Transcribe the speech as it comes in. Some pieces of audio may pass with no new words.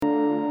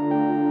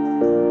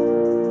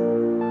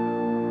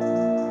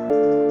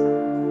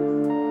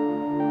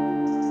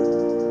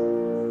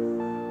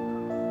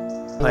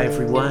Hi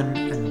everyone,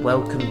 and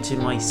welcome to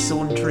my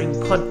Sauntering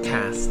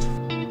podcast.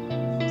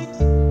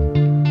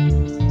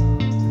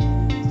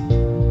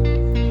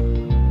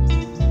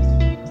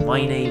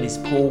 My name is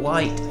Paul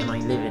White and I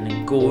live in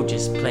a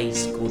gorgeous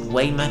place called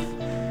Weymouth,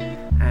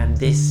 and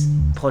this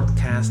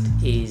podcast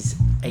is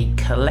a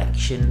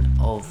collection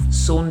of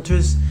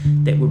saunters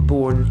that were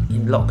born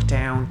in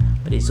lockdown,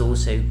 but it's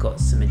also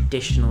got some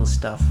additional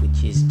stuff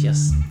which is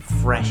just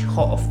fresh,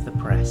 hot off the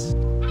press.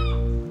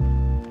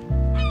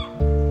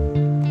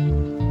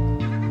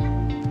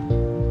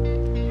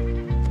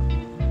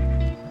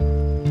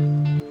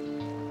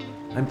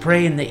 I'm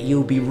praying that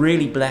you'll be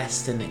really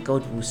blessed and that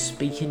God will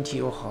speak into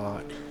your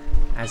heart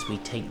as we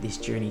take this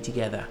journey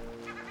together.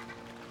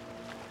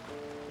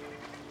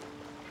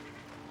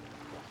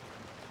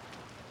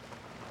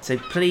 So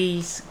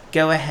please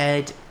go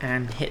ahead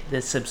and hit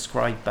the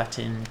subscribe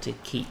button to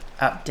keep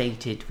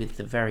updated with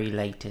the very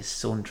latest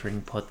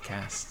Sauntering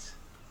podcasts.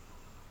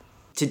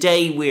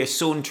 Today we're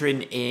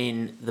sauntering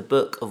in the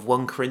book of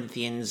 1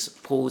 Corinthians,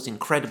 Paul's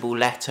incredible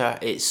letter.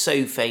 It's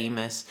so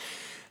famous.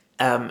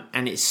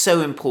 And it's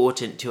so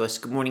important to us.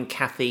 Good morning,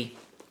 Kathy.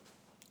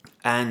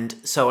 And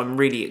so I'm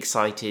really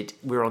excited.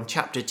 We're on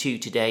chapter 2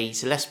 today.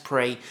 So let's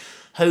pray.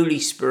 Holy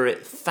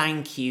Spirit,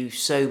 thank you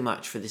so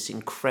much for this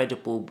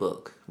incredible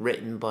book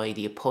written by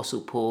the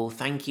Apostle Paul.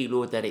 Thank you,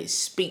 Lord, that it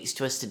speaks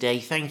to us today.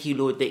 Thank you,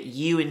 Lord, that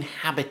you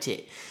inhabit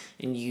it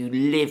and you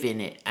live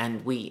in it.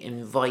 And we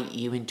invite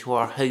you into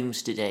our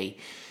homes today.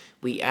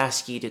 We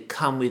ask you to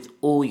come with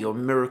all your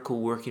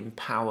miracle working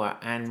power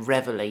and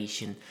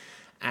revelation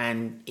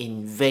and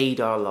invade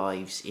our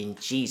lives in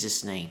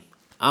Jesus' name.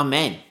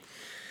 Amen.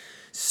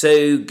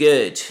 So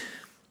good.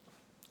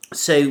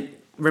 So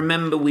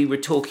remember we were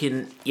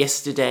talking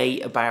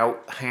yesterday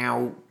about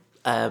how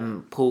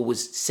Paul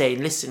was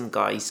saying, listen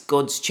guys,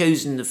 God's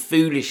chosen the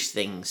foolish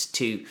things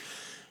to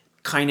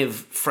kind of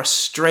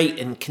frustrate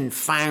and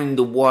confound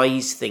the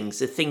wise things,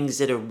 the things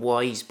that are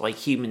wise by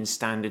human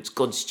standards.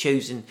 God's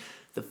chosen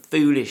the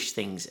foolish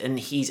things. And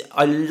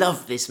I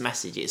love this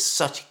message. It's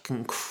such an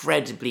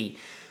incredibly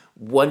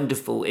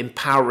wonderful,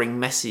 empowering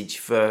message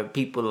for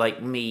people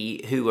like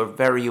me who are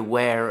very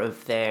aware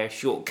of their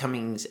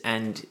shortcomings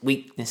and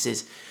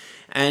weaknesses.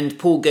 And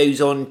Paul goes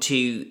on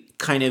to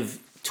kind of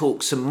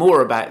talk some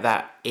more about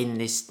that in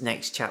this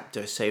next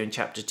chapter, so in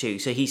chapter 2.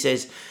 So he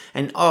says,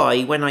 "And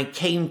I, when I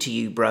came to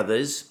you,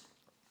 brothers,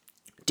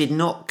 did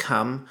not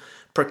come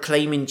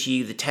proclaiming to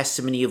you the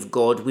testimony of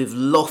God with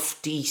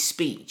lofty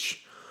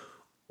speech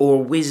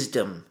or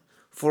wisdom,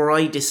 for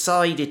I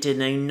decided to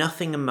know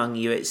nothing among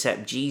you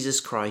except Jesus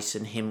Christ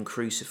and him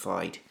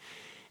crucified."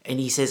 And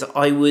he says,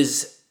 "I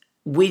was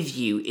with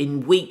you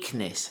in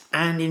weakness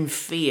and in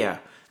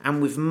fear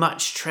and with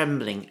much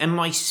trembling. And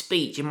my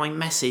speech and my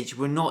message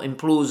were not in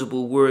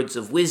plausible words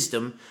of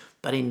wisdom,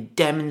 but in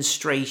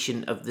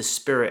demonstration of the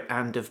Spirit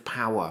and of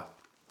power."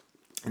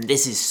 And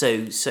this is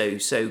so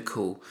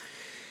cool.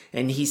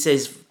 And he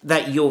says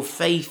that your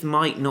faith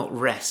might not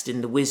rest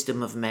in the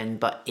wisdom of men,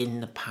 but in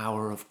the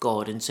power of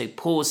God. And so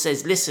Paul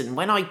says, listen,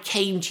 when I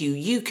came to you,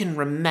 you can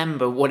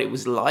remember what it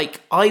was like.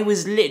 I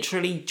was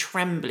literally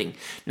trembling.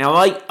 Now,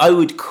 I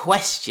would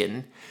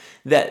question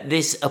that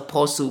this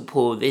Apostle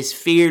Paul, this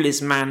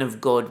fearless man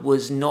of God,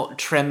 was not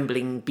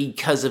trembling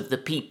because of the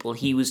people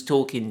he was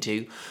talking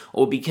to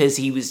or because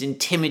he was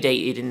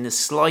intimidated in the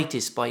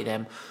slightest by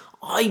them.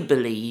 I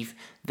believe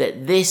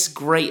that this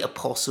great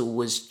apostle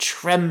was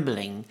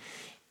trembling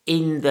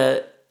in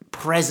the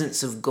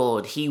presence of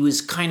God. He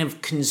was kind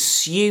of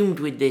consumed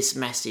with this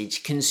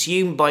message,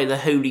 consumed by the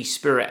Holy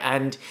Spirit,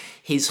 and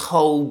his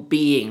whole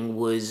being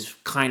was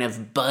kind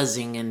of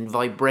buzzing and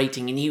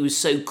vibrating, and he was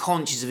so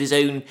conscious of his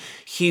own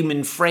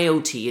human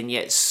frailty and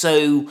yet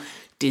so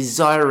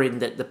desiring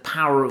that the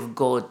power of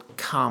God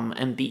come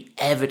and be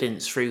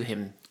evidenced through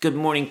him. Good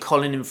morning,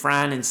 Colin and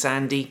Fran and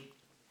Sandy.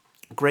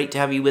 Great to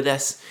have you with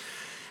us.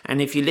 And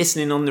if you're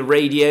listening on the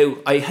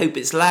radio, I hope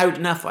it's loud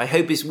enough. I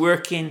hope it's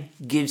working.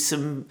 Give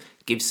some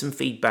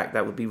feedback.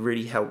 That would be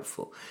really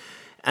helpful.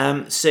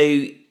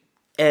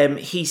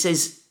 He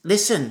says,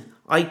 listen,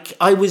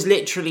 I was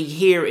literally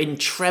here in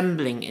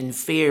trembling and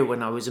fear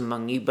when I was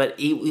among you. But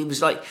it was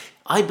like,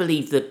 I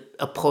believe that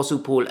Apostle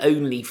Paul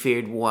only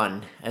feared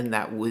one, and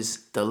that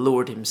was the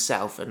Lord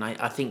himself. And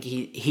I think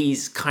he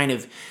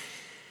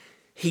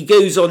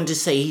goes on to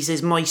say, he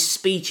says, my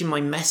speech and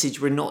my message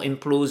were not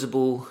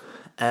implausible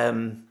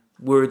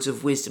words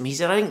of wisdom. He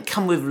said, I didn't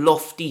come with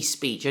lofty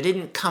speech. I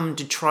didn't come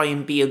to try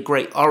and be a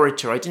great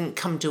orator. I didn't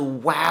come to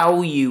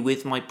wow you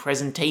with my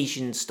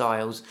presentation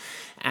styles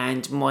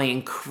and my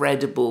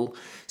incredible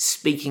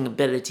speaking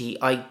ability.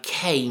 I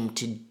came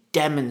to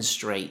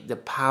demonstrate the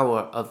power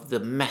of the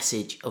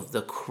message of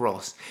the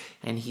cross.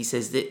 And he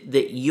says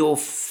that your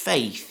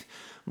faith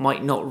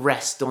might not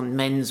rest on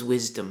men's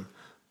wisdom,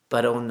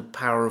 but on the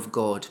power of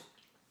God.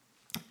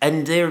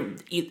 And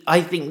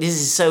I think this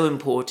is so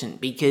important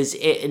because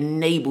it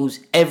enables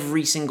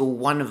every single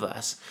one of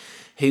us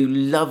who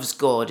loves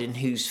God and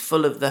who's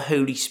full of the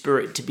Holy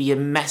Spirit to be a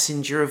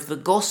messenger of the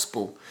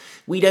gospel.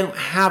 We don't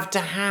have to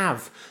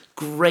have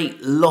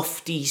great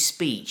lofty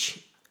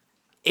speech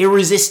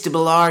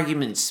irresistible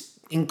arguments,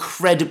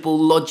 incredible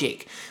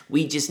logic.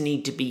 We just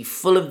need to be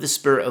full of the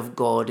Spirit of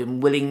God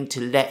and willing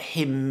to let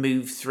him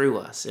move through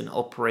us and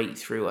operate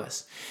through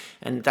us.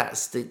 And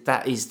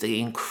that is the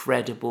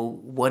incredible,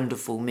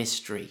 wonderful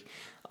mystery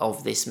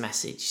of this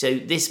message. So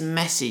this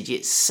message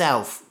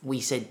itself,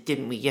 we said,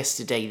 didn't we,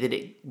 yesterday,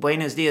 that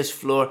Buenos Dias,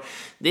 Flor,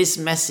 this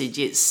message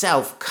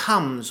itself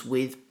comes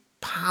with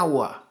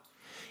power.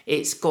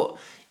 It's got,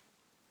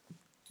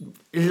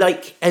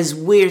 like, as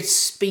we're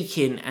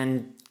speaking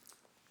and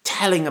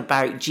telling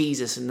about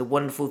Jesus and the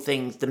wonderful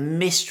things, the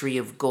mystery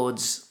of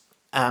God's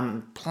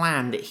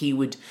plan that he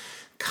would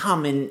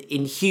come in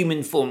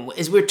human form.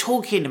 As we're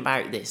talking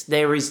about this,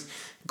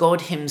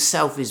 God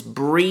himself is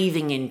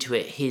breathing into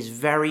it his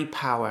very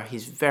power,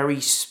 his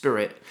very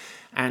Spirit,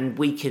 and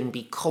we can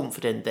be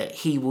confident that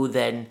he will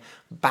then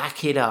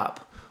back it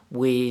up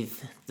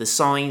with the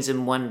signs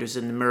and wonders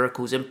and the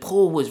miracles. And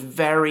Paul was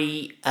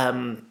very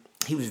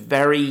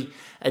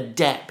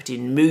adept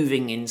in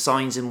moving in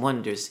signs and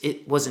wonders.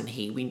 It wasn't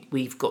he.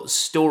 We've got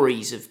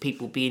stories of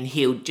people being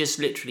healed just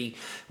literally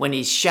when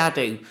his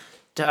shadow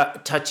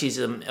touches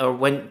them, or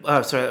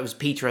that was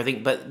Peter, I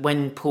think, but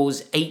when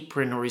Paul's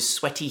apron or his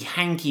sweaty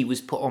hanky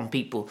was put on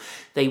people,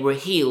 they were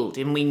healed.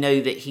 And we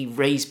know that he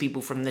raised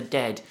people from the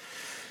dead.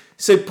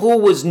 So Paul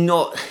was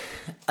not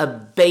a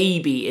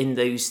baby in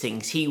those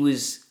things. He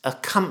was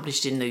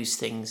accomplished in those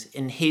things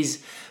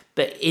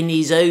but in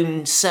his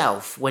own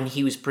self, when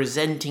he was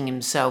presenting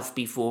himself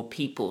before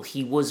people,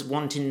 he was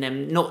wanting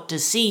them not to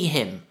see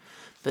him,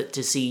 but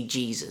to see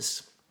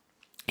Jesus.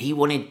 He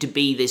wanted to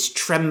be this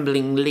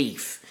trembling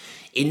leaf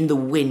in the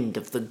wind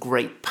of the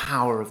great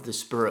power of the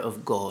Spirit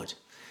of God.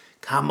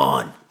 Come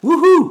on,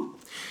 woohoo!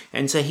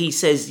 And so he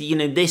says,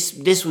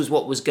 this was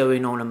what was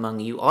going on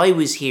among you. I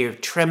was here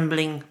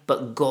trembling,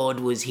 but God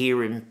was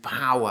here in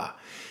power.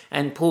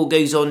 And Paul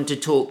goes on to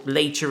talk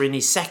later in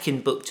his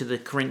second book to the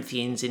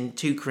Corinthians. In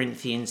 2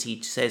 Corinthians,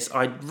 he says,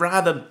 I'd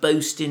rather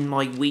boast in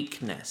my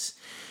weakness.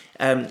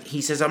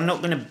 He says, I'm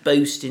not going to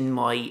boast in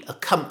my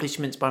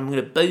accomplishments, but I'm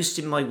going to boast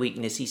in my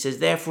weakness. He says,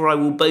 therefore, I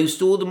will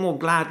boast all the more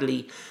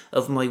gladly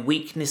of my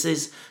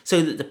weaknesses,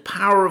 so that the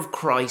power of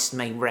Christ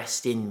may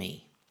rest in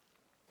me.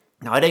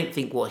 Now, I don't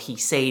think what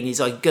he's saying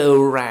is I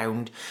go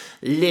around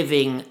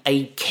living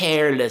a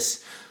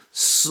careless,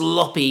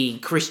 sloppy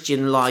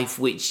Christian life,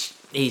 which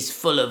is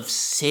full of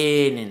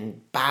sin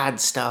and bad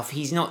stuff.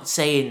 He's not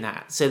saying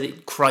that so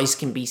that Christ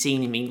can be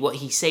seen in me. What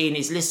he's saying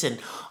is, listen,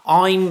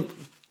 I'm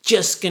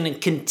just going to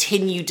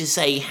continue to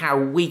say how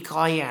weak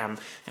I am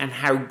and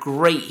how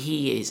great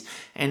he is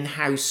and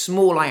how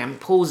small I am.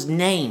 Paul's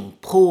name,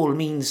 Paul,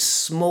 means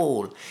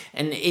small.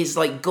 And it's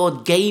like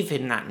God gave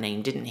him that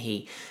name, didn't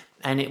he?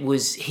 And it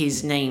was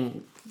his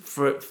name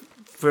for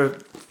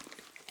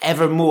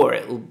evermore.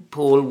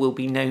 Paul will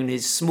be known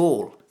as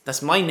small.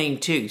 That's my name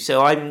too.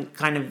 So I'm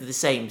kind of the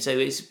same.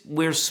 So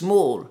we're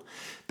small.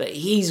 But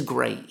he's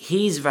great,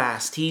 he's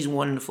vast, he's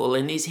wonderful,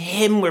 and it's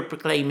him we're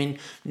proclaiming,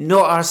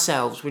 not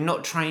ourselves. We're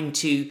not trying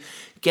to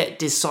get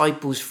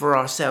disciples for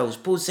ourselves.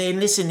 Paul's saying,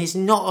 listen, it's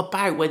not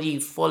about whether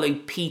you follow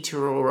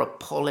Peter or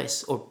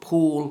Apollos or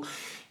Paul.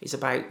 It's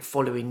about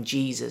following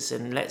Jesus,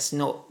 and let's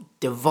not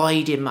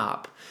divide him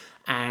up.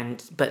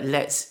 But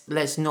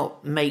let's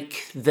not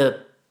make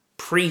the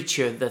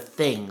preacher the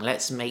thing.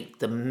 Let's make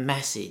the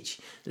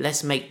message.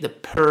 Let's make the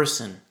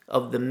person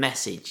of the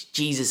message,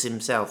 Jesus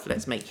himself.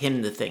 Let's make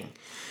him the thing.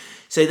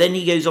 So then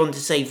he goes on to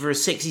say,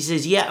 verse 6, he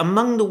says, yeah,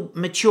 among the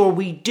mature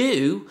we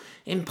do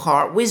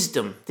impart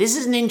wisdom. This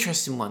is an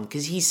interesting one,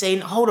 because he's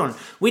saying, hold on,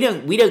 we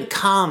don't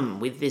come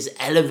with this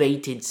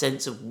elevated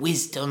sense of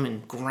wisdom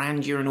and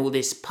grandeur and all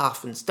this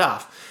puff and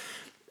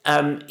stuff.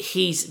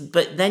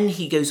 But then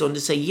he goes on to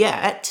say,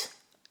 yet,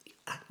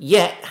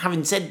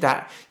 having said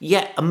that,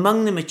 yet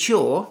among the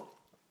mature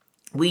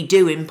we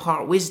do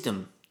impart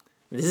wisdom.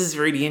 This is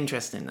really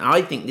interesting.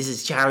 I think this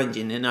is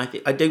challenging, and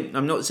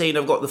I'm not saying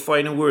I've got the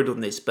final word on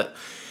this, but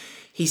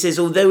he says,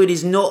 although it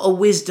is not a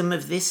wisdom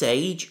of this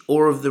age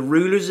or of the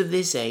rulers of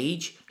this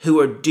age who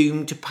are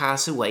doomed to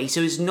pass away.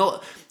 So it's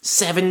not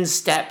 7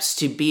 steps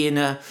to being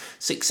a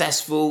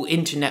successful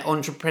internet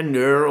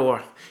entrepreneur,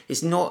 or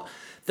it's not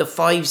the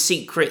 5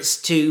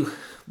 secrets to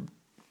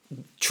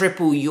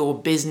triple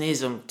your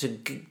business or to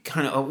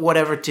kind of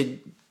whatever to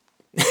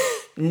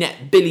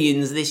net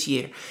billions this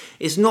year.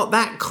 It's not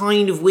that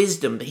kind of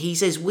wisdom, but he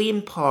says we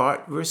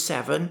impart, verse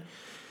 7.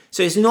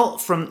 So it's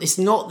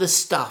not the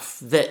stuff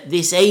that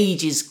this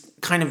age is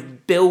kind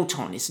of built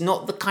on. It's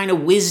not the kind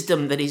of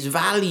wisdom that is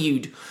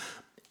valued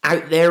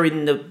out there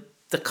in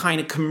the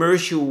kind of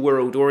commercial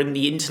world or in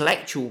the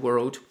intellectual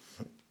world.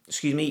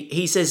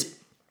 He says,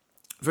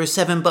 verse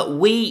 7, but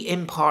we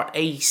impart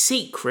a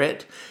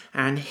secret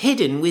and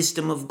hidden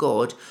wisdom of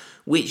God,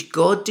 which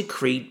God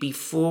decreed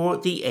before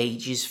the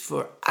ages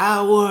for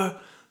our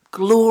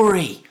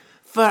glory.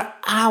 For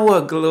our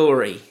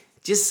glory.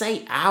 Just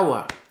say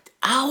our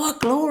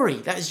glory.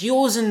 That's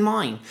yours and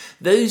mine.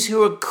 Those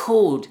who are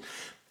called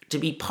to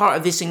be part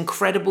of this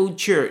incredible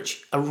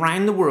church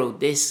around the world,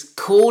 this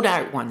called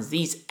out ones,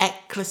 these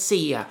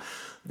ecclesia,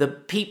 the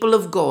people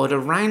of God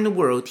around the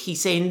world.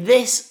 He's saying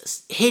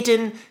this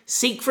hidden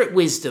secret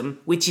wisdom,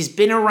 which has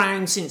been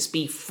around since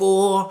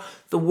before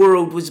the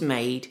world was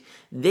made,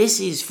 this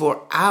is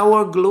for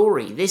our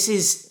glory. This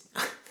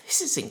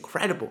is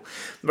incredible.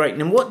 Right,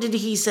 and what did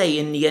he say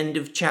in the end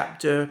of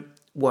chapter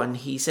 1?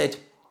 He said,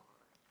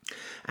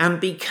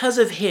 and because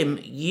of him,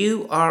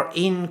 you are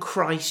in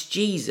Christ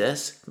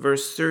Jesus,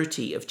 verse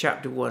 30 of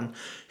chapter 1,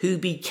 who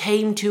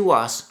became to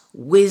us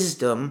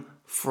wisdom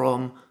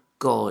from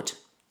God.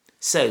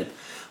 So,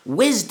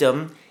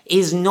 wisdom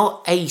is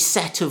not a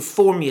set of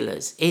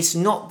formulas. It's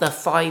not the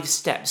 5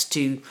 steps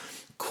to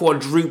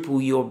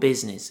quadruple your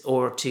business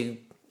or to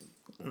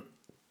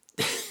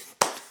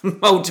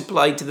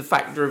multiply to the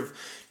factor of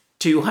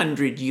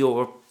 200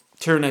 your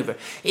turnover.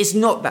 It's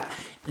not that.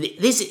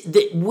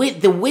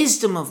 The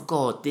wisdom of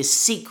God, this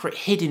secret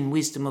hidden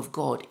wisdom of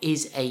God,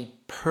 is a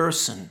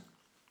person.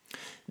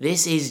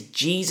 This is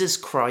Jesus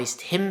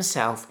Christ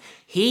himself.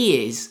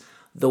 He is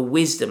the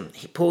wisdom.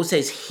 Paul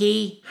says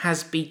he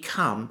has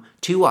become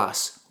to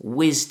us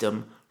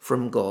wisdom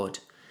from God.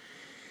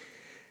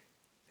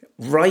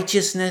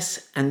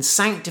 Righteousness and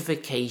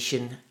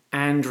sanctification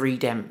and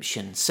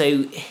redemption.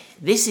 So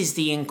this is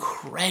the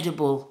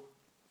incredible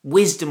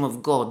wisdom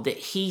of God, that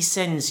he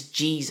sends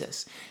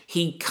Jesus.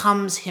 He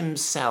comes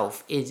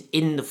himself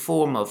in the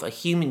form of a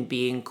human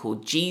being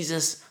called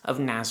Jesus of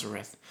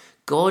Nazareth.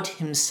 God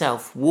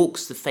himself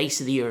walks the face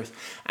of the earth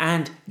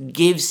and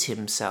gives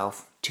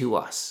himself to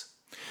us.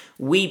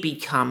 We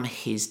become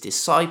his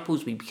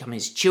disciples. We become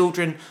his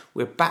children.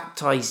 We're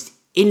baptized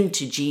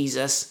into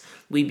Jesus.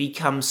 We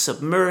become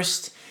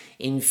submersed,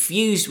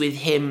 infused with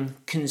him,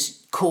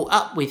 caught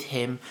up with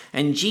him.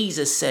 And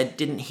Jesus said,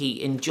 didn't he,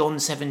 in John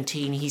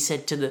 17, he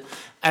said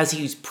as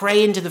he was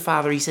praying to the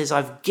Father, he says,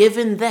 I've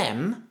given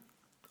them,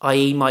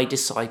 i.e. my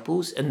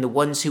disciples, and the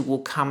ones who will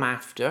come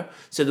after.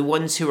 So the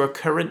ones who are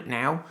current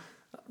now,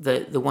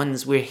 the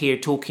ones we're here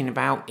talking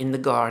about in the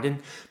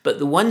garden, but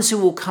the ones who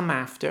will come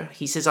after,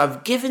 he says,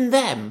 I've given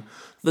them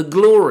the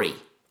glory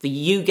that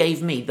you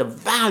gave me, the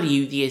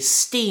value, the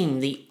esteem,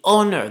 the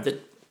honor,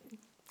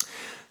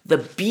 the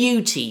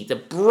beauty, the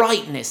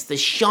brightness, the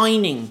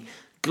shining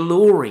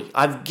glory.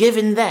 I've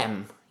given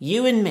them,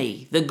 you and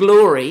me, the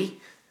glory,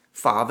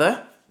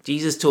 Father,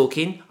 Jesus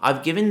talking,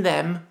 I've given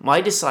them,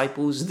 my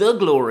disciples, the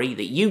glory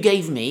that you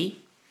gave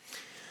me,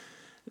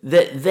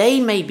 that they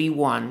may be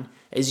one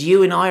as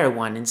you and I are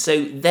one. And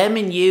so them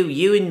and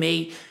you and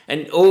me,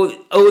 and all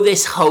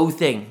this whole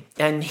thing.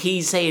 And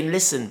he's saying,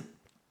 listen,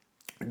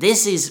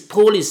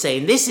 Paul is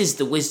saying, this is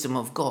the wisdom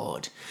of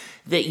God.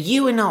 That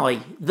you and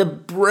I, the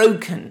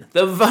broken,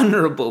 the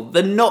vulnerable,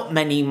 the not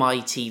many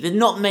mighty, the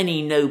not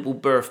many noble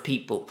birth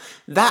people,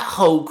 that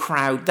whole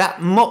crowd,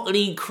 that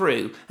motley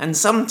crew, and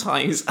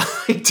sometimes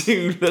I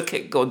do look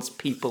at God's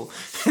people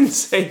and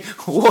say,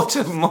 what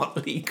a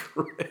motley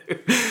crew,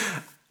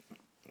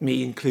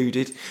 me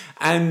included.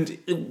 And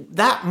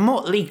that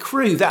motley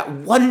crew, that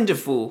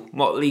wonderful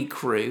motley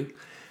crew,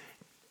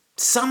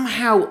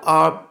 somehow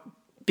are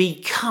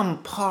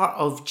become part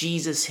of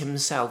Jesus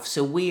himself.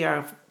 So we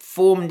are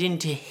formed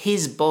into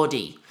his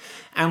body,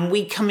 and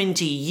we come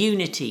into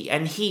unity,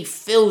 and he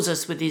fills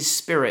us with his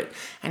spirit,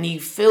 and he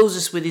fills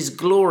us with his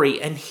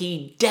glory, and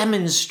he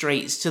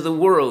demonstrates to the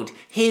world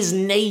his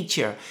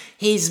nature,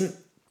 his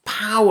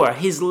power,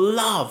 his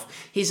love,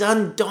 his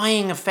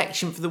undying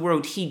affection for the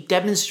world. He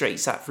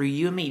demonstrates that through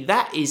you and me.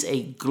 That is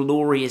a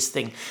glorious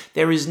thing.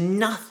 There is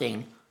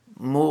nothing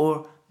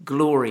more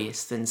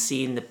glorious than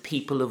seeing the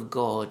people of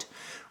God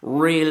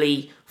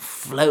really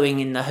flowing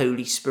in the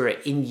Holy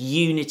Spirit, in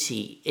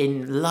unity,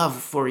 in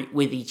love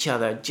with each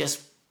other,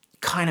 just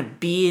kind of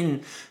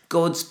being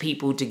God's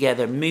people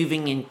together,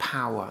 moving in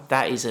power.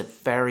 That is a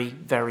very,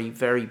 very,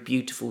 very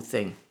beautiful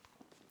thing.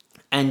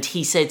 And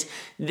he said,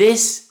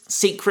 this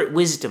secret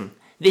wisdom,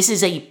 this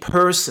is a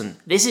person.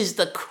 This is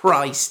the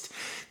Christ.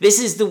 This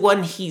is the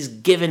one he's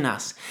given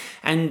us.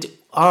 And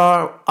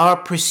our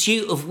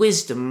pursuit of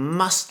wisdom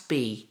must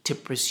be to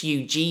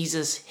pursue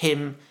Jesus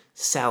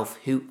himself,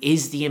 who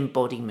is the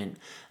embodiment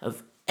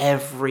of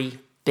every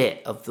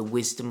bit of the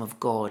wisdom of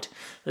God.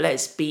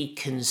 Let's be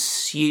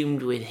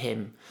consumed with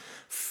him.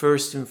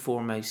 First and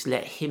foremost,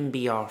 let him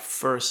be our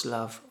first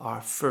love,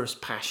 our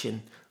first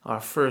passion, our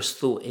first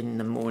thought in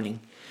the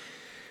morning.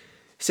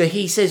 So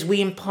he says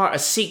we impart a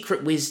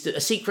secret wisdom,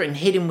 a secret and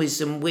hidden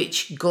wisdom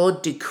which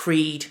God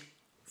decreed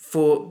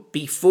for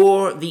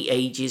before the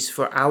ages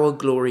for our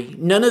glory.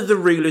 None of the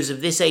rulers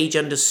of this age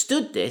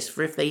understood this,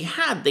 for if they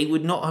had, they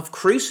would not have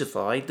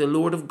crucified the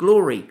Lord of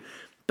glory.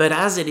 But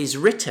as it is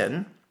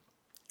written,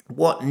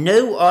 what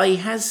no eye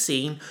has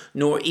seen,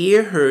 nor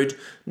ear heard,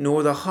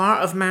 nor the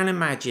heart of man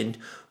imagined,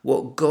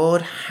 what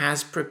God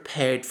has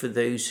prepared for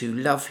those who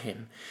love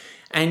him.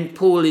 And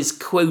Paul is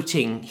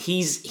quoting,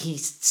 he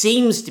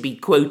seems to be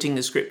quoting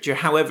the scripture,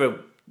 however,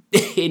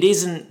 it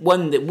isn't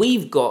one that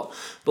we've got,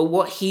 but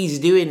what he's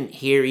doing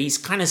here, he's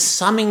kind of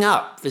summing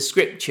up the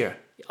scripture.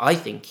 I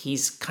think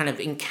he's kind of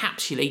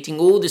encapsulating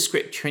all the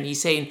scripture, and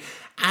he's saying,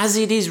 as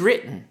it is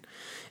written.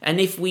 And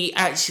if we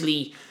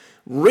actually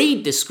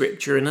read the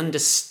scripture and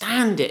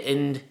understand it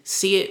and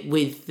see it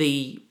with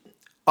the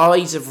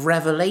eyes of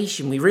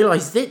revelation, we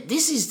realize that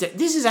this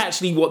is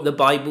actually what the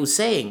Bible's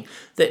saying,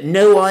 that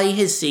no eye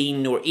has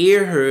seen, nor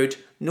ear heard,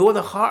 nor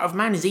the heart of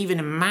man has even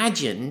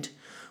imagined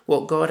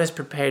what God has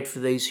prepared for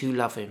those who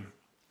love him.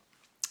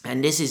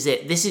 And this is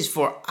it. This is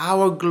for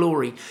our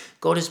glory.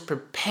 God has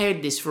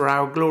prepared this for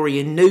our glory,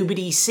 and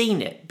nobody's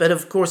seen it. But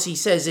of course, he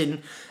says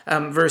in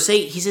verse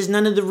 8, he says,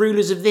 none of the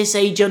rulers of this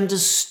age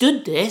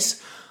understood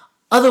this.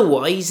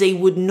 Otherwise, they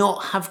would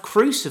not have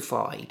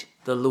crucified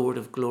the Lord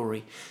of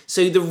glory.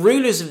 So the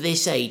rulers of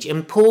this age,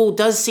 and Paul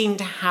does seem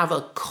to have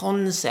a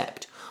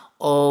concept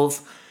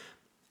of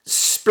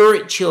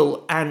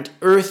spiritual and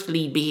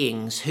earthly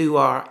beings who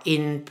are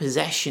in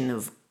possession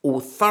of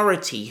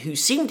authority, who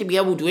seem to be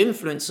able to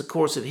influence the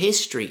course of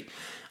history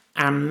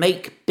and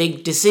make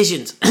big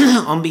decisions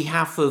on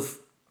behalf of,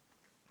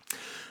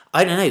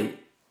 I don't know,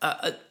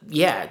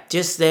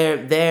 just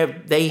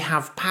they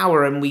have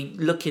power. And we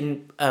look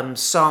in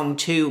Psalm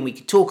 2, and we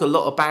could talk a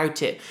lot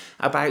about it,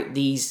 about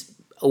these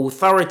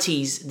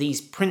authorities, these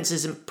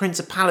princes and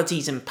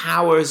principalities and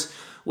powers,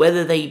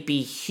 whether they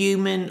be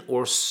human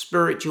or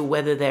spiritual,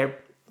 whether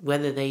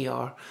they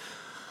are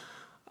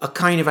a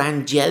kind of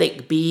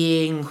angelic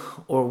being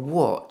or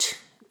what.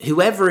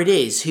 Whoever it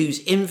is who's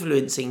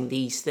influencing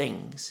these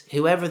things,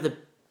 whoever the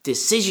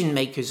decision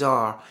makers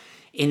are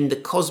in the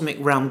cosmic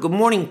realm. Good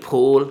morning,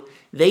 Paul.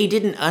 They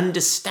didn't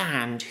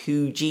understand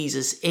who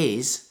Jesus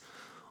is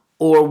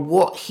or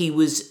what he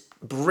was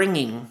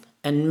bringing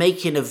and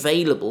making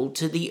available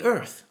to the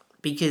earth,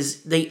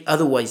 because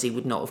otherwise they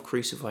would not have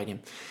crucified him.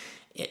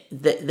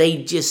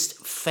 They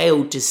just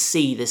failed to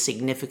see the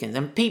significance.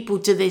 And people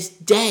to this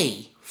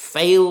day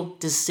fail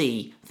to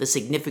see the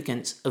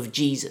significance of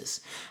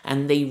Jesus,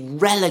 and they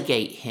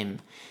relegate him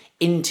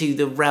into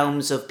the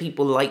realms of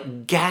people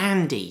like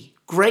Gandhi.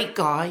 Great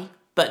guy,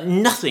 but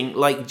nothing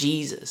like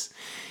Jesus.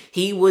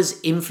 He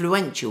was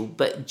influential,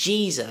 but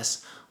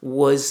Jesus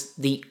was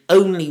the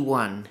only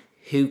one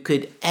who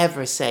could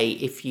ever say,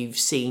 if you've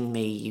seen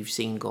me, you've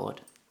seen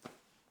God.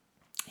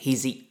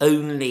 He's the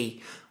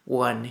only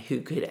one who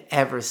could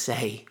ever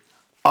say,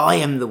 I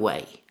am the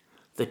way,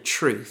 the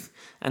truth,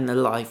 and the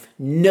life.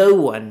 No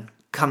one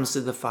comes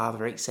to the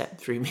Father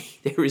except through me.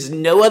 There is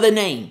no other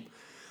name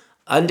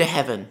under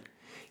heaven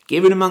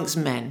given amongst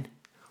men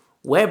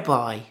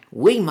whereby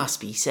we must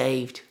be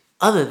saved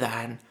other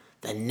than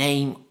the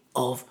name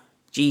of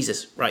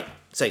Jesus. Right.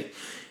 So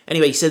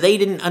anyway, so they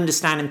didn't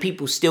understand, and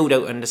people still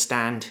don't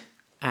understand,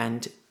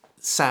 and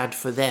sad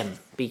for them,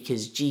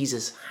 because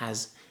Jesus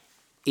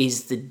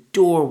is the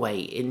doorway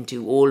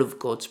into all of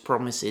God's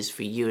promises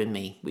for you and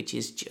me, which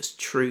is just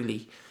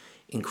truly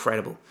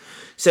incredible.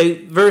 So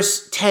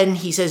verse 10,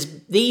 he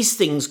says, these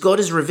things God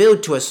has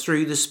revealed to us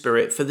through the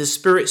Spirit, for the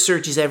Spirit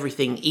searches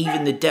everything,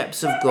 even the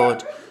depths of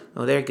God.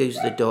 Oh, there goes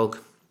the dog.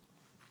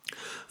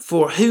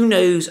 For who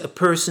knows a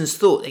person's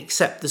thought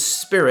except the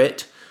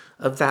spirit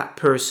of that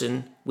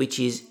person which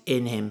is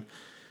in him?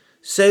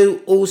 So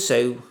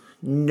also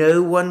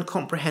no one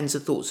comprehends the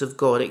thoughts of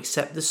God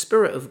except the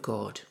Spirit of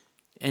God.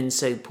 And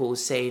so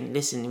Paul's saying,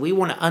 listen, we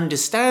want to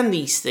understand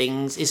these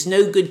things. It's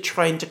no good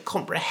trying to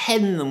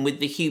comprehend them with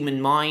the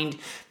human mind,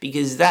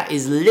 because that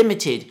is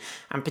limited.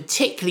 And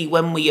particularly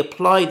when we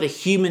apply the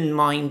human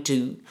mind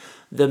to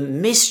the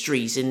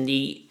mysteries and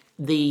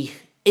the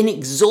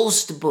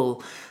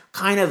inexhaustible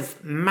kind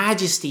of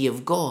majesty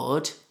of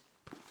God,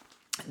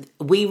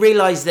 we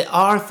realize that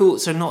our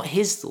thoughts are not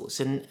his thoughts.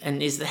 And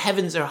as the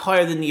heavens are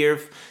higher than the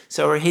earth,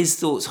 so are his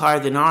thoughts higher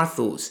than our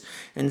thoughts.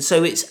 And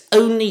so it's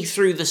only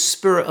through the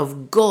Spirit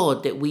of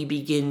God that we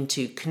begin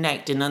to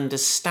connect and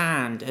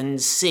understand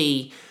and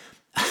see.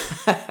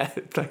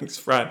 Thanks,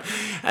 Fran.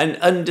 And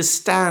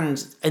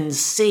understand and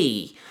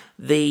see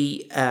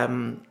the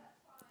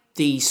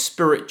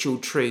spiritual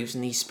truths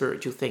and these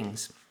spiritual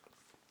things.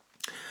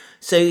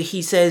 So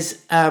he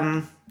says,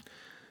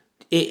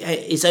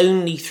 it is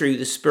only through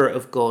the Spirit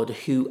of God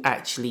who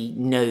actually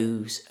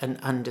knows and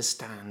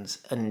understands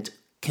and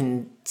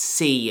can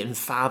see and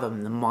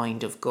fathom the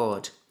mind of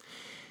God.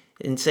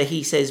 And so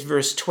he says,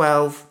 verse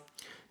 12,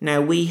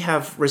 now we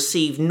have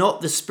received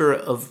not the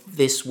spirit of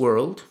this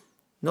world,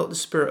 not the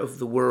spirit of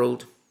the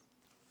world,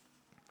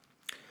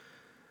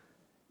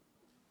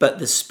 but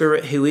the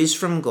Spirit who is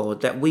from God,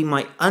 that we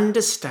might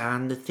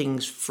understand the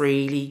things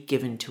freely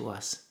given to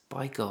us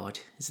by God.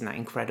 Isn't that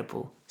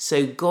incredible?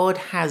 So God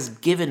has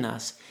given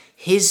us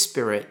his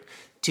Spirit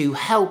to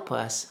help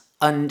us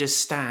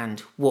understand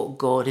what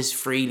God has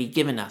freely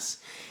given us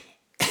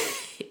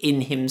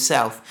in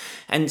himself.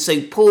 And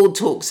so Paul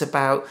talks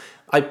about,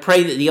 I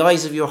pray that the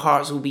eyes of your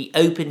hearts will be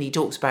opened. He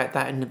talks about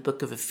that in the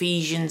book of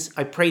Ephesians.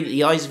 I pray that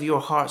the eyes of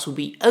your hearts will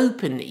be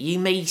open, that you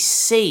may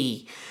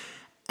see.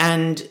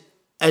 And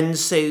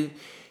so,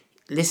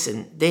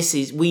 listen,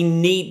 we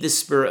need the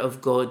Spirit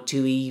of God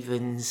to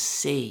even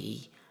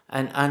see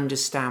and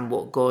understand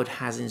what God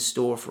has in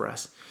store for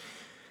us.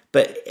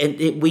 But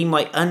we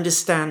might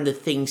understand the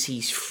things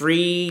he's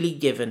freely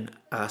given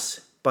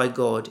us by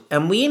God.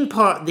 And we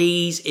impart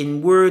these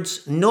in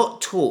words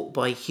not taught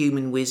by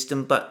human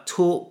wisdom, but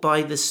taught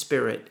by the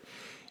Spirit,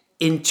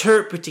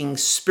 interpreting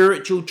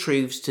spiritual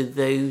truths to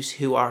those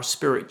who are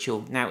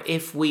spiritual. Now,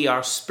 if we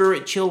are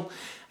spiritual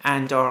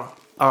and our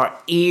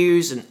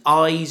ears and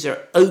eyes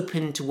are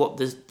open to what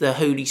the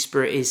Holy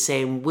Spirit is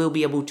saying, we'll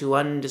be able to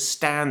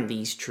understand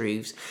these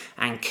truths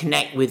and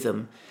connect with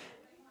them.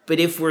 But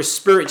if we're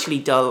spiritually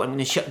dull, I'm going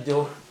to shut the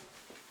door.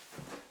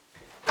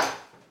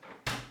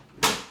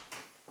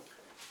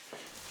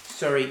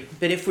 Sorry,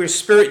 but if we're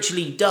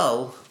spiritually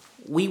dull,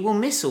 we will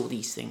miss all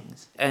these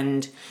things.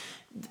 And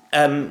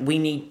we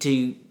need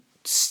to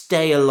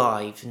stay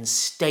alive and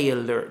stay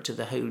alert to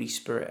the Holy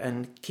Spirit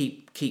and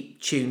keep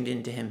tuned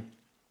into him.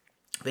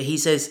 But he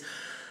says,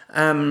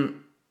 now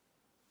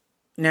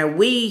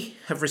we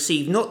have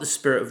received not the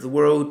spirit of the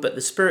world, but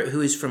the Spirit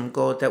who is from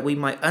God, that we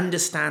might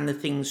understand the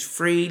things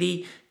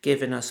freely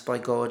given us by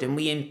God. And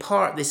we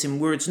impart this in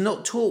words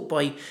not taught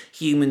by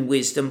human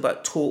wisdom,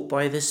 but taught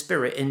by the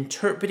Spirit,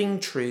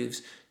 interpreting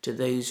truths to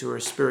those who are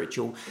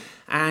spiritual.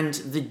 And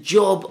the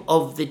job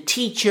of the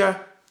teacher,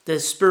 the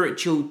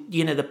spiritual,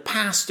 the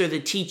pastor, the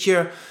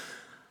teacher,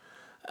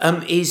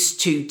 is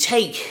to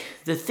take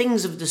the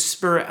things of the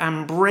Spirit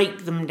and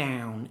break them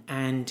down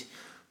and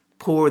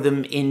pour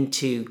them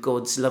into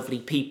God's lovely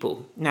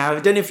people. Now, I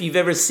don't know if you've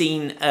ever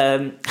seen,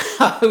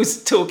 I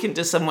was talking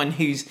to someone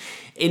who's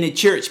in a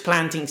church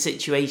planting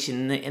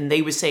situation, and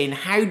they were saying,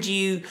 how do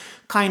you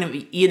kind of,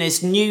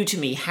 it's new to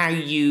me, how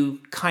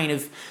you kind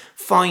of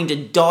find a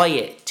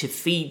diet to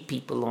feed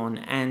people on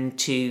and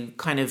to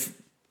kind of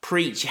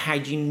preach. How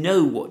do you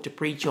know what to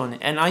preach on?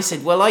 And I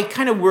said, well, I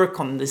kind of work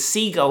on the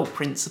seagull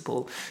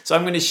principle. So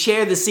I'm going to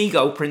share the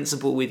seagull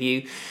principle with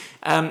you.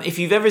 If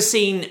you've ever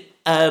seen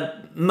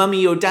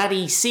Mummy or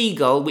Daddy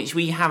seagull, which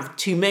we have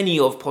too many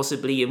of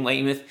possibly in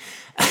Weymouth,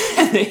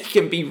 they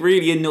can be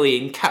really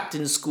annoying.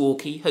 Captain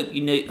Squawky, hope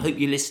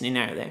you're listening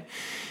out there.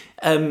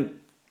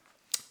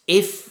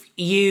 If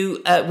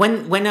you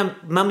when a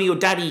mummy or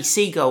daddy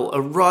seagull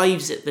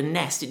arrives at the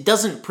nest, it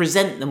doesn't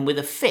present them with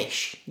a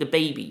fish, the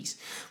babies,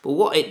 but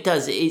what it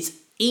does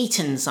is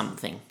eaten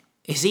something.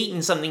 It's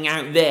eaten something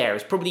out there.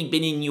 It's probably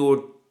been in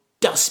your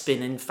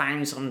dustbin and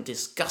found some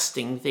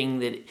disgusting thing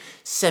that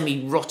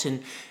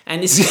semi-rotten,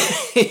 and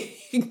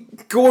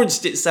it's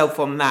gorged itself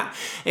on that.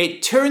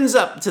 It turns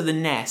up to the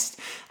nest,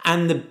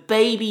 and the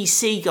baby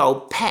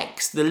seagull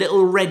pecks the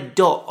little red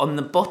dot on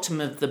the bottom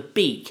of the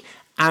beak,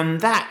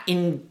 and that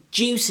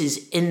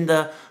induces in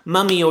the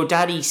mummy or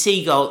daddy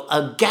seagull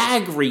a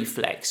gag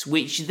reflex,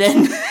 which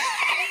then...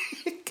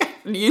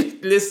 You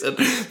listen,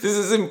 this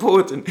is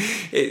important.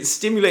 It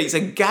stimulates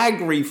a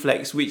gag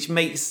reflex, which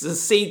makes the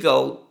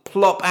seagull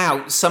plop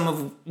out some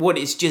of what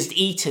it's just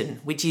eaten,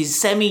 which is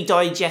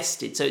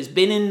semi-digested. So it's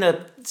been in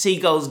the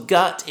seagull's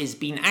gut, it's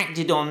been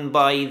acted on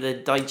by the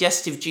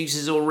digestive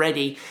juices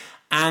already,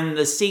 and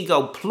the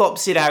seagull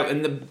plops it out,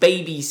 and the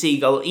baby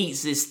seagull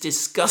eats this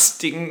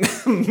disgusting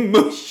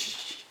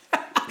mush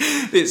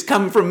that's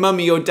come from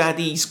mummy or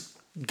daddy's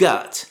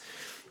gut.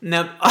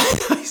 Now,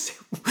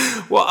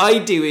 what I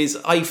do is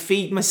I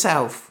feed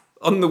myself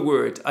on the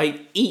word.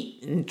 I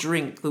eat and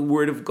drink the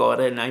word of God,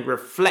 and I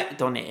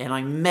reflect on it, and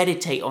I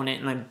meditate on it,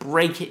 and I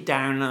break it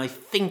down, and I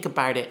think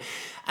about it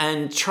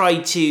and try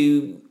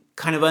to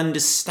kind of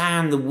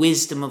understand the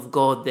wisdom of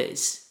God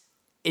that's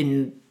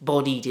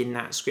embodied in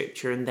that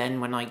scripture. And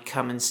then when I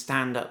come and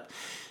stand up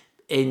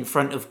in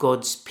front of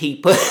God's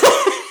people...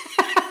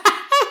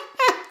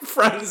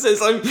 Fran says,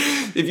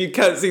 if you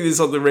can't see this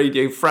on the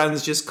radio,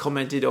 Fran's just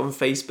commented on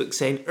Facebook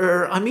saying,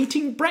 I'm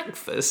eating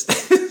breakfast.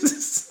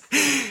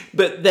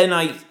 But then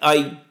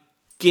I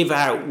give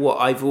out what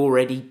I've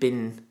already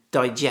been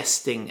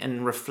digesting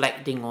and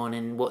reflecting on,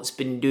 and what's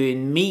been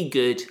doing me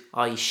good.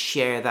 I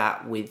share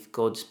that with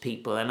God's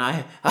people, and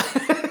I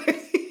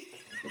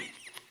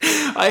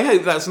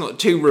hope that's not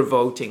too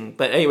revolting.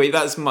 But anyway,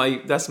 that's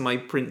my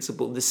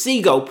principle, the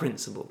seagull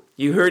principle.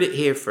 You heard it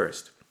here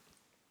first.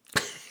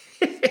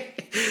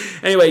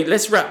 Anyway,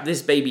 let's wrap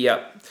this baby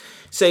up.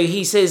 So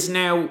he says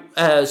now,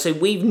 so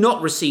we've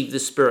not received the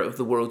Spirit of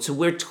the world. So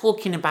we're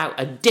talking about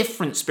a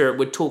different Spirit.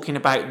 We're talking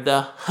about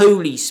the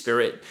Holy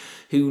Spirit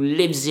who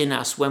lives in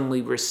us when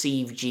we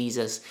receive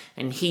Jesus.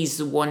 And he's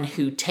the one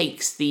who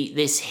takes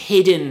this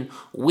hidden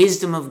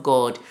wisdom of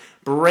God,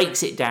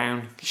 breaks it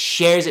down,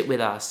 shares it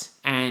with us,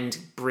 and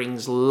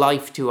brings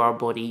life to our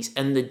bodies.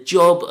 And the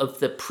job of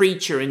the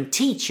preacher and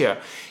teacher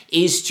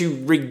is to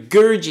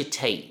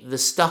regurgitate the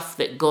stuff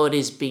that God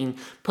has been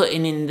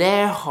putting in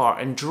their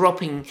heart and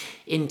dropping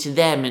into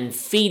them and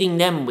feeding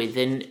them with,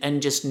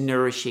 and just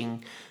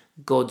nourishing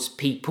God's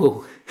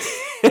people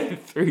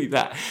through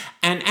that.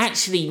 And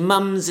actually,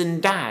 mums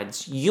and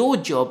dads, your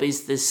job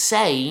is the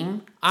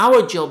same.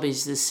 Our job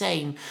is the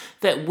same,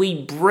 that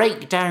we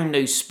break down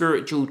those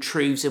spiritual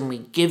truths and we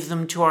give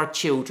them to our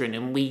children,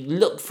 and we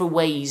look for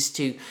ways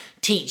to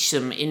teach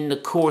them in the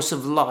course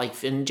of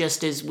life. And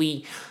just as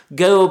we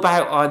go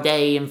about our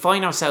day and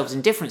find ourselves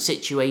in different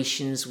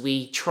situations,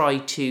 we try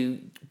to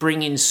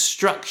bring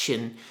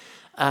instruction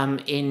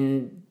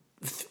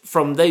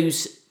from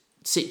those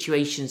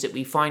situations that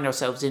we find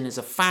ourselves in as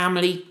a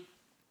family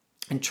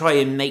and try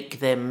and make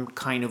them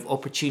kind of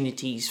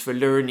opportunities for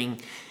learning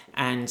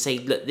and say,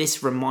 look,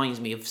 this reminds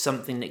me of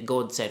something that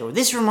God said, or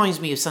this reminds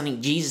me of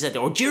something Jesus said,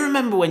 or do you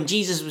remember when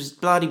Jesus was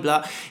blah, blah,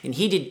 blah, and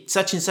he did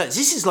such and such?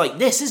 This is like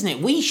this, isn't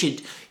it? We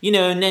should,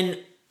 and then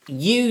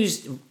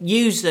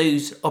use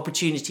those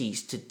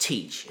opportunities to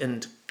teach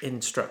and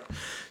instruct.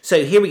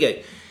 So here we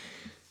go.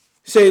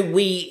 So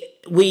we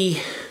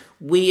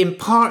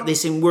impart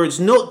this in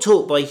words not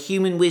taught by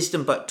human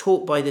wisdom, but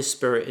taught by the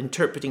Spirit,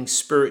 interpreting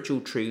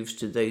spiritual truths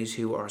to those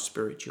who are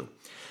spiritual.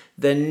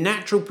 The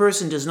natural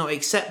person does not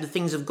accept the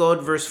things of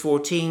God, verse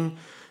 14,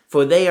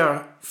 for they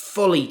are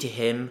folly to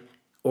him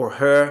or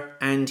her,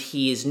 and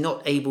he is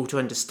not able to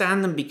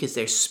understand them because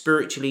they're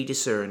spiritually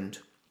discerned.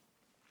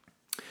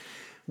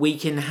 We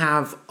can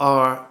have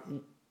our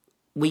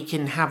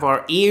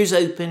ears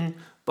open,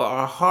 but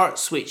our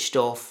hearts switched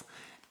off,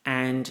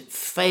 and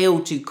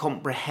fail to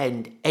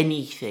comprehend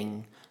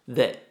anything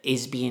that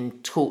is being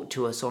taught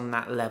to us on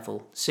that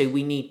level. So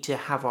we need to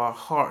have our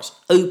hearts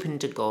open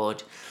to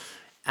God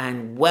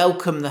and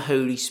welcome the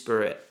Holy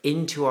Spirit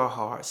into our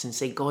hearts and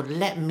say, God,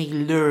 let me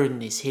learn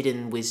this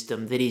hidden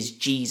wisdom that is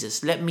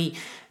Jesus. Let me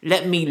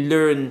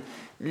learn.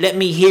 Let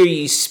me hear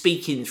you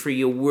speaking through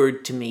your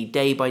word to me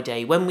day by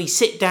day. When we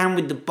sit down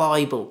with the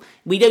Bible,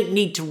 we don't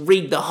need to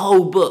read the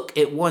whole book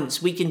at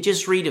once. We can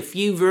just read a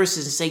few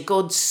verses and say,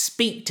 God,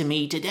 speak to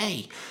me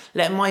today.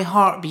 Let my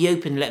heart be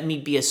open. Let me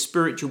be a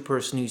spiritual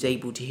person who's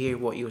able to hear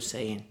what you're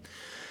saying.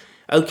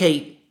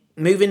 Okay,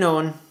 moving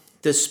on.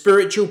 The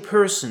spiritual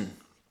person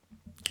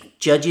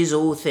judges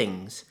all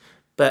things,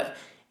 but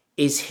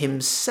is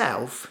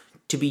himself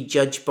to be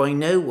judged by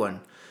no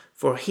one.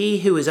 For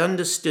he who has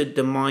understood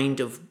the mind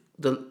of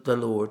the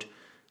Lord,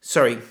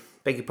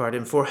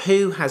 for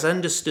who has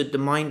understood the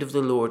mind of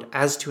the Lord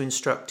as to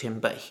instruct him,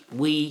 but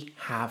we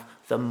have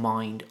the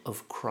mind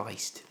of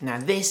Christ. Now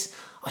this,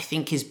 I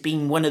think, has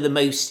been one of the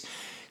most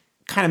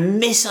kind of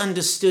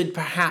misunderstood,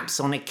 perhaps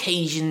on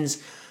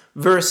occasions,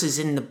 verses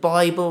in the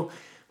Bible.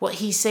 What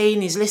he's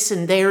saying is,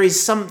 listen, there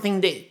is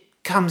something that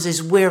comes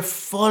as we're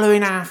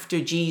following after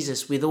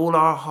Jesus with all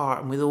our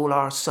heart and with all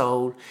our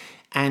soul,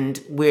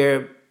 and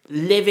we're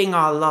living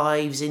our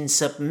lives in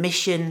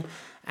submission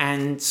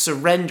and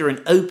surrender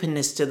and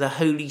openness to the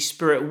Holy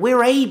Spirit.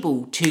 We're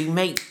able to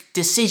make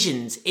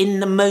decisions in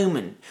the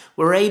moment.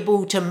 We're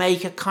able to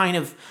make a kind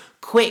of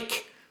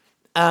quick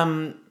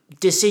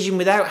decision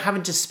without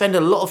having to spend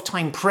a lot of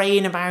time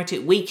praying about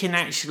it. We can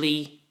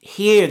actually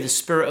hear the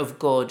Spirit of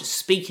God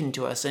speaking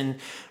to us and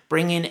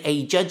bring in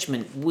a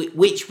judgment,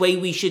 which way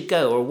we should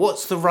go, or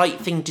what's the right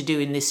thing to do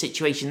in this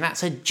situation.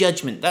 That's a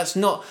judgment. That's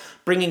not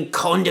bringing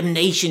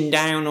condemnation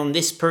down on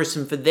this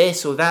person for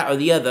this or that or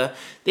the other.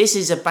 This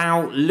is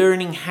about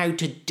learning how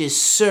to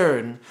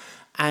discern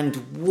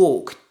and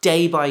walk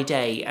day by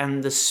day.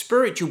 And the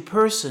spiritual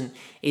person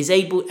is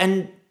able,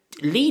 and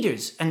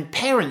leaders and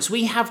parents,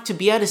 we have to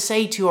be able to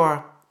say to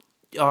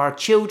our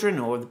children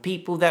or the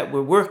people that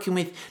we're working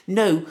with,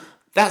 no,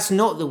 that's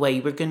not the way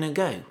we're going to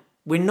go.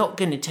 We're not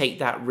going to take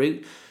that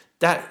route.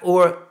 That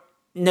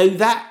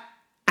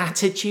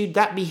attitude,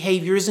 that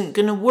behavior isn't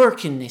going to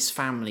work in this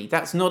family.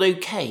 That's not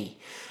okay.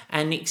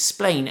 And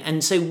explain.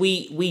 And so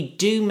we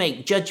do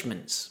make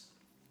judgments,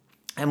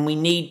 and we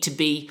need to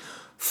be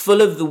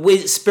full of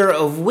the spirit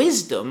of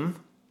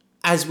wisdom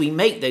as we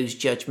make those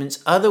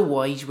judgments.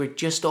 Otherwise, we're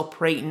just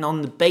operating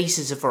on the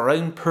basis of our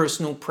own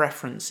personal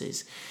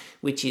preferences,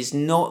 which is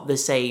not the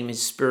same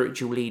as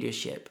spiritual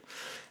leadership.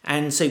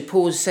 And so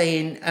Paul's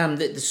saying that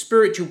the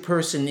spiritual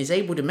person is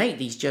able to make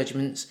these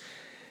judgments.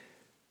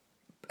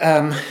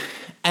 And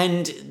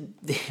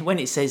when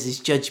it says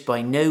is judged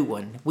by no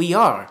one, we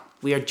are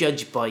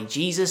judged by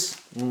Jesus.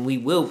 We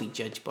will be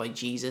judged by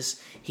Jesus.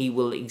 He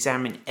will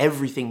examine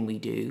everything we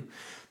do.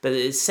 But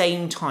at the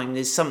same time,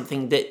 there's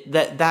something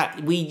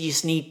that we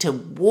just need to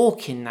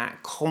walk in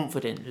that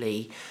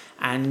confidently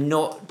and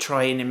not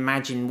try and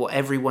imagine what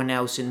everyone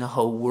else in the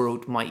whole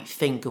world might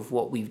think of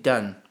what we've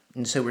done.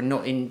 And so we're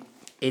not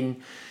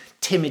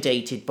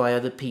intimidated by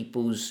other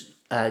people's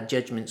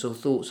judgments or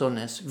thoughts on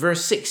us.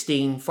 Verse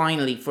 16,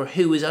 finally, for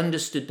who has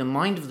understood the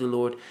mind of the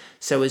Lord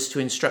so as to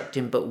instruct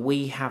him, but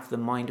we have the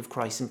mind of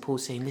Christ. And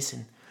Paul's saying,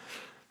 listen,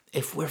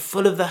 if we're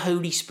full of the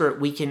Holy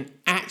Spirit, we can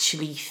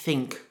actually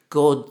think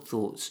God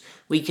thoughts.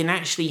 We can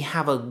actually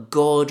have a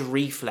God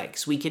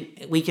reflex. We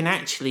can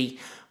actually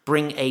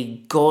bring a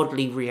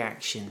godly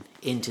reaction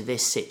into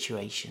this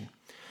situation.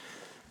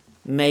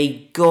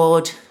 May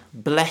God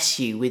bless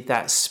you with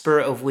that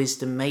spirit of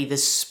wisdom. May the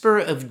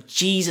Spirit of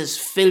Jesus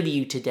fill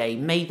you today.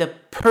 May the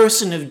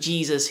person of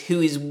Jesus,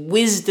 who is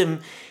wisdom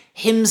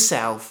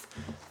himself,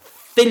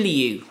 fill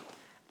you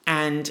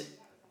and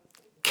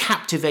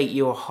captivate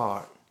your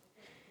heart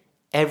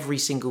every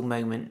single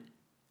moment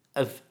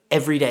of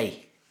every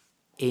day.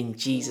 In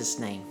Jesus'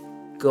 name,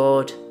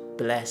 God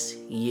bless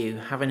you.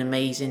 Have an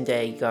amazing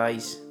day,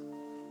 guys.